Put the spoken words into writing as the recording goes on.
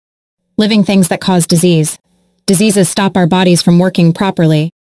Living things that cause disease. Diseases stop our bodies from working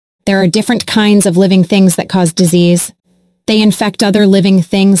properly. There are different kinds of living things that cause disease. They infect other living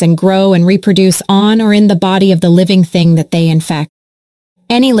things and grow and reproduce on or in the body of the living thing that they infect.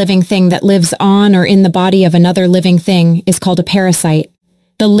 Any living thing that lives on or in the body of another living thing is called a parasite.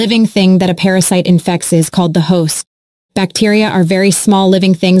 The living thing that a parasite infects is called the host. Bacteria are very small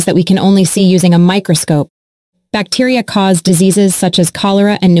living things that we can only see using a microscope. Bacteria cause diseases such as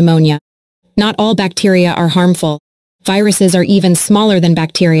cholera and pneumonia. Not all bacteria are harmful. Viruses are even smaller than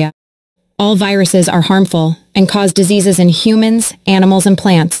bacteria. All viruses are harmful and cause diseases in humans, animals, and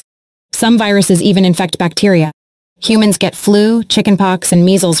plants. Some viruses even infect bacteria. Humans get flu, chickenpox, and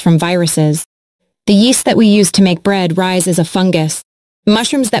measles from viruses. The yeast that we use to make bread rise as a fungus.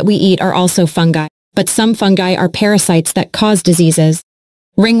 Mushrooms that we eat are also fungi, but some fungi are parasites that cause diseases.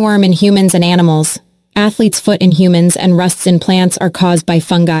 Ringworm in humans and animals, athlete's foot in humans, and rusts in plants are caused by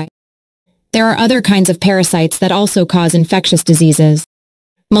fungi. There are other kinds of parasites that also cause infectious diseases.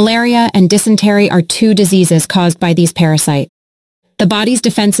 Malaria and dysentery are two diseases caused by these parasites. The body's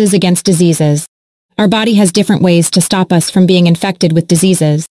defenses against diseases. Our body has different ways to stop us from being infected with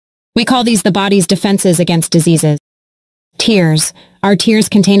diseases. We call these the body's defenses against diseases. Tears. Our tears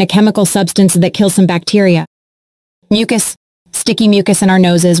contain a chemical substance that kills some bacteria. Mucus. Sticky mucus in our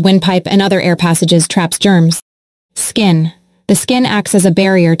noses, windpipe, and other air passages traps germs. Skin. The skin acts as a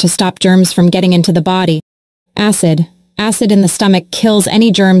barrier to stop germs from getting into the body. Acid. Acid in the stomach kills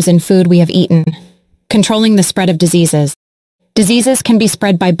any germs in food we have eaten. Controlling the spread of diseases. Diseases can be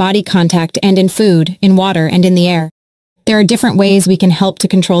spread by body contact and in food, in water, and in the air. There are different ways we can help to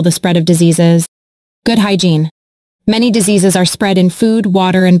control the spread of diseases. Good hygiene. Many diseases are spread in food,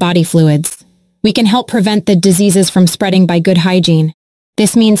 water, and body fluids. We can help prevent the diseases from spreading by good hygiene.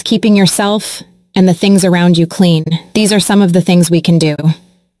 This means keeping yourself and the things around you clean. These are some of the things we can do.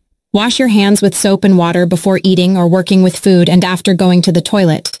 Wash your hands with soap and water before eating or working with food and after going to the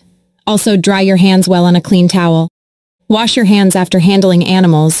toilet. Also, dry your hands well on a clean towel. Wash your hands after handling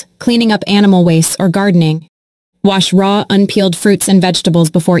animals, cleaning up animal waste, or gardening. Wash raw, unpeeled fruits and vegetables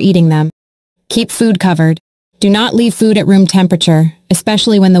before eating them. Keep food covered. Do not leave food at room temperature,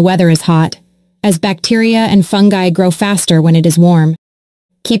 especially when the weather is hot, as bacteria and fungi grow faster when it is warm.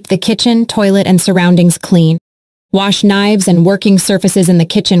 Keep the kitchen, toilet, and surroundings clean. Wash knives and working surfaces in the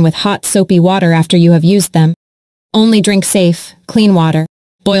kitchen with hot, soapy water after you have used them. Only drink safe, clean water.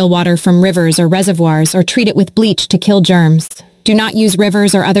 Boil water from rivers or reservoirs or treat it with bleach to kill germs. Do not use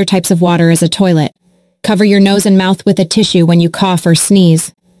rivers or other types of water as a toilet. Cover your nose and mouth with a tissue when you cough or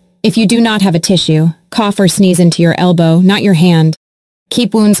sneeze. If you do not have a tissue, cough or sneeze into your elbow, not your hand.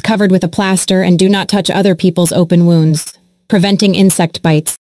 Keep wounds covered with a plaster and do not touch other people's open wounds. Preventing insect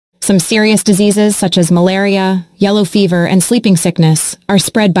bites. Some serious diseases such as malaria, yellow fever, and sleeping sickness are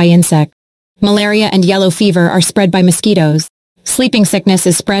spread by insects. Malaria and yellow fever are spread by mosquitoes. Sleeping sickness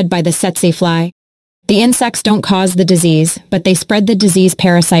is spread by the tsetse fly. The insects don't cause the disease, but they spread the disease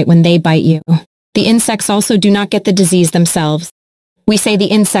parasite when they bite you. The insects also do not get the disease themselves. We say the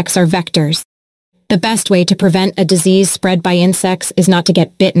insects are vectors. The best way to prevent a disease spread by insects is not to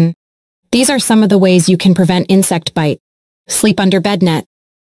get bitten. These are some of the ways you can prevent insect bite. Sleep under bed net.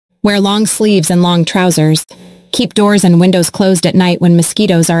 Wear long sleeves and long trousers. Keep doors and windows closed at night when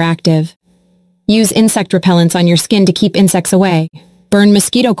mosquitoes are active. Use insect repellents on your skin to keep insects away. Burn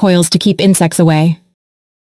mosquito coils to keep insects away.